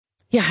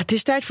Ja, het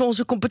is tijd voor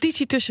onze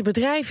competitie tussen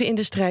bedrijven in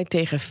de strijd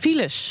tegen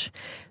files.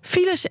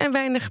 Files en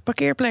weinig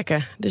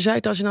parkeerplekken. De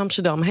Zuidas in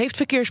Amsterdam heeft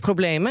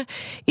verkeersproblemen.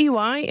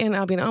 EY en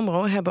ABN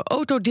AMRO hebben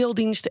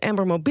autodeeldienst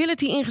Amber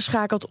Mobility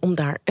ingeschakeld om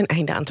daar een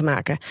einde aan te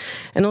maken.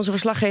 En onze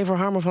verslaggever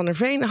Harmer van der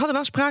Veen had een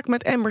afspraak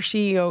met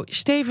Amber-CEO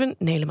Steven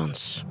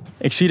Nelemans.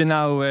 Ik zie er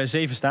nou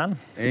 7 staan.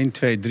 1,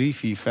 2, 3,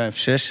 4, 5,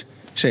 6,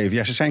 7.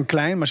 Ja, ze zijn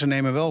klein, maar ze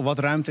nemen wel wat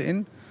ruimte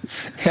in.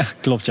 Ja,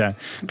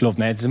 klopt.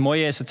 Nee, het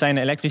mooie is, het zijn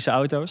elektrische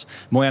auto's.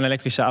 Het mooie aan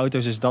elektrische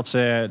auto's is dat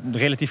ze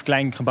relatief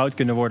klein gebouwd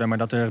kunnen worden, maar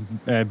dat er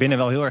binnen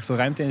wel heel erg veel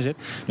ruimte in zit.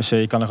 Dus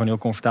je kan er gewoon heel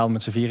comfortabel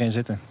met z'n vieren in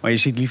zitten. Maar je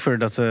ziet liever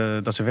dat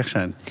ze weg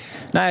zijn?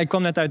 Nou, ik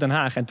kwam net uit Den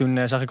Haag en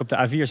toen zag ik op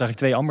de A4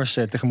 2 Ambers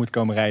tegemoet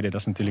komen rijden. Dat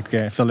is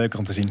natuurlijk veel leuker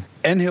om te zien.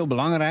 En heel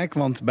belangrijk,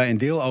 want bij een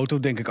deelauto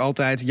denk ik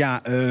altijd,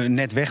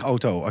 net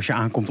wegauto. Als je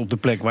aankomt op de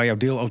plek waar jouw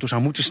deelauto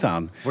zou moeten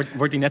staan.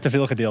 Wordt die net te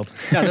veel gedeeld?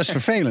 Ja, dat is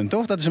vervelend,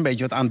 toch? Dat is een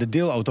beetje wat aan de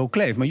deelauto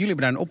kleeft. Maar jullie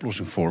hebben daar een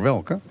oplossing voor.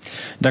 Welke?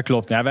 Dat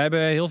klopt. Ja, we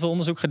hebben heel veel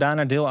onderzoek gedaan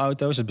naar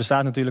deelauto's. Het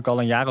bestaat natuurlijk al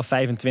een jaar of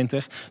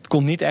 25. Het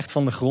komt niet echt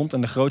van de grond.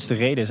 En de grootste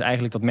reden is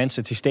eigenlijk dat mensen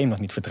het systeem nog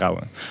niet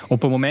vertrouwen.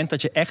 Op het moment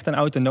dat je echt een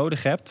auto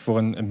nodig hebt voor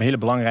een hele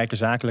belangrijke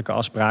zakelijke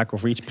afspraak of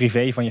voor iets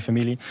privé van je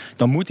familie,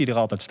 dan moet die er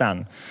altijd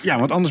staan. Ja,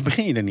 want anders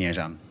begin je er niet eens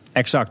aan.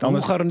 Exact.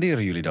 Hoe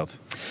garanderen jullie dat?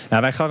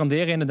 Nou, wij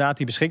garanderen inderdaad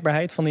die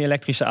beschikbaarheid van die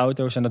elektrische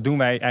auto's. En dat doen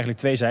wij eigenlijk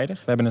tweezijdig.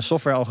 We hebben een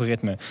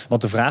softwarealgoritme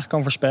wat de vraag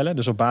kan voorspellen.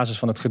 Dus op basis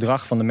van het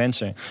gedrag van de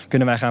mensen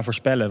kunnen wij gaan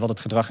voorspellen wat het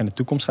gedrag in de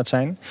toekomst gaat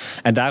zijn.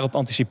 En daarop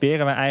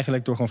anticiperen wij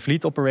eigenlijk door gewoon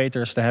fleet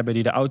operators te hebben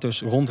die de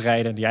auto's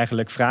rondrijden. Die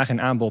eigenlijk vraag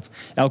en aanbod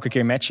elke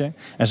keer matchen.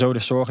 En zo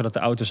dus zorgen dat de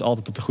auto's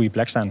altijd op de goede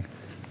plek staan.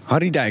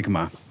 Harry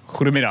Dijkema.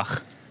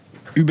 Goedemiddag.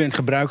 U bent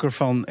gebruiker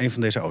van een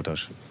van deze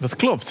auto's. Dat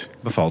klopt.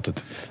 Bevalt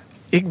het?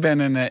 Ik ben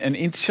een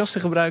enthousiaste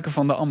gebruiker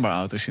van de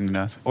Amber-auto's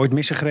inderdaad. Ooit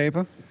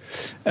misgegrepen?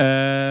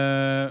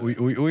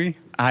 Oei.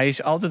 Hij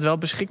is altijd wel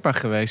beschikbaar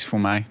geweest voor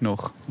mij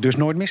nog. Dus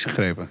nooit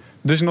misgegrepen?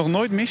 Dus nog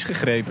nooit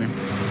misgegrepen.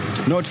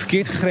 Nooit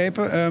verkeerd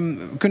gegrepen.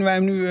 Kunnen wij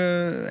hem nu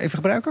even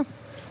gebruiken?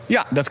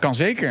 Ja, dat kan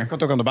zeker. Ik kan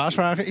het ook aan de baas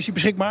vragen. Is hij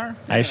beschikbaar?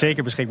 Hij is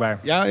zeker beschikbaar.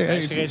 Ja, hij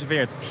is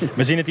gereserveerd.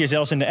 We zien het hier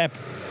zelfs in de app.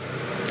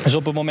 Dus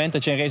op het moment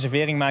dat je een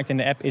reservering maakt in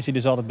de app, is hij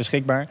dus altijd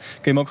beschikbaar. Kun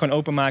je hem ook gewoon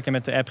openmaken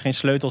met de app. Geen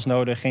sleutels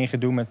nodig, geen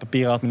gedoe met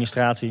papieren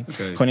administratie.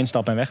 Okay. Gewoon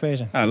instappen en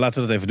wegwezen. Nou,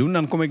 laten we dat even doen.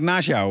 Dan kom ik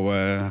naast jou,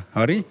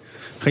 Harry.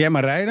 Ga jij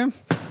maar rijden.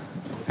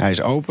 Hij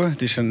is open.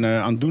 Het is een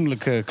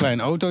aandoenlijk klein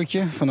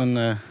autootje van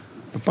een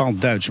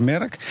bepaald Duits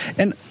merk.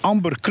 En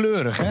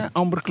amberkleurig, hè?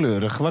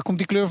 Amberkleurig. Waar komt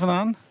die kleur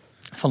vandaan?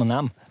 Van de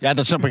naam. Ja,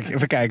 dat snap ik.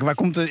 Even kijken. Waar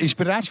komt de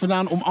inspiratie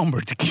vandaan om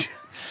amber te kiezen?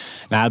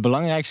 Nou, het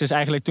belangrijkste is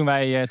eigenlijk toen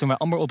wij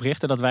Amber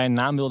oprichten dat wij een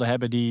naam wilden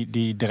hebben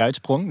die eruit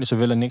sprong. Dus we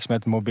willen niks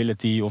met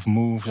mobility of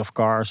moves of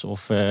cars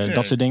of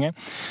dat soort dingen.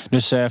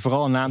 Dus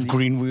vooral een naam die...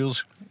 Green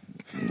wheels.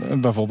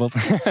 Bijvoorbeeld.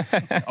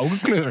 Ook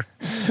een kleur.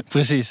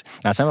 Precies. Nou,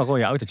 het zijn wel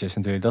rode autootjes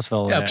natuurlijk. Dat is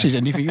wel, ja, precies.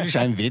 En die van jullie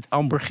zijn wit,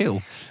 amber,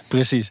 geel.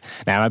 Precies.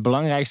 Nou, maar het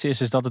belangrijkste is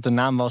dat het een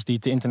naam was die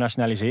te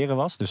internationaliseren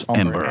was. Dus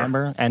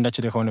Amber. En dat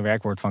je er gewoon een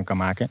werkwoord van kan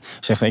maken.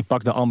 Zeg, ik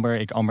pak de Amber,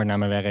 ik amber naar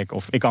mijn werk.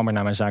 Of ik amber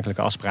naar mijn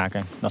zakelijke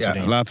afspraken. Dat soort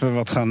dingen. Laten we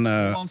wat gaan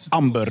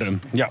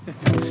amberen. Ja.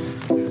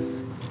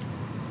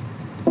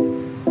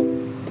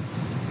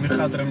 Nu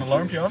gaat er een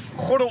alarmpje af.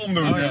 Gordel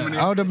omdoen.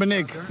 Oh, dat ben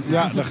ik.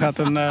 Ja, daar gaat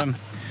een...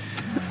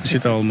 We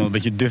zitten allemaal een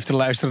beetje duf te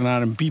luisteren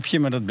naar een piepje,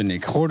 maar dat ben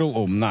ik. Gordel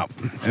om. Nou,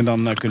 en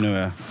dan kunnen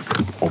we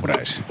op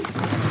reis.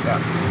 Ja.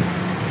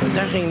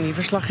 Daar ging die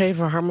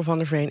verslaggever Harmer van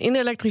der Veen in de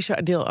elektrische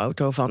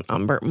deelauto van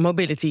Amber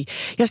Mobility.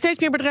 Ja, steeds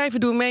meer bedrijven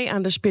doen mee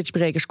aan de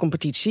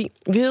Spitsbrekerscompetitie.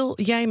 Wil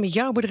jij met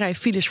jouw bedrijf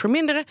files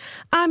verminderen?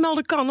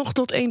 Aanmelden kan nog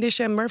tot 1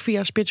 december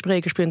via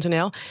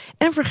spitsbrekers.nl.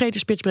 En vergeet de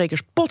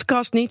Spitsbrekers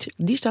podcast niet.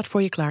 Die staat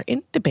voor je klaar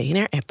in de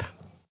BNR-app.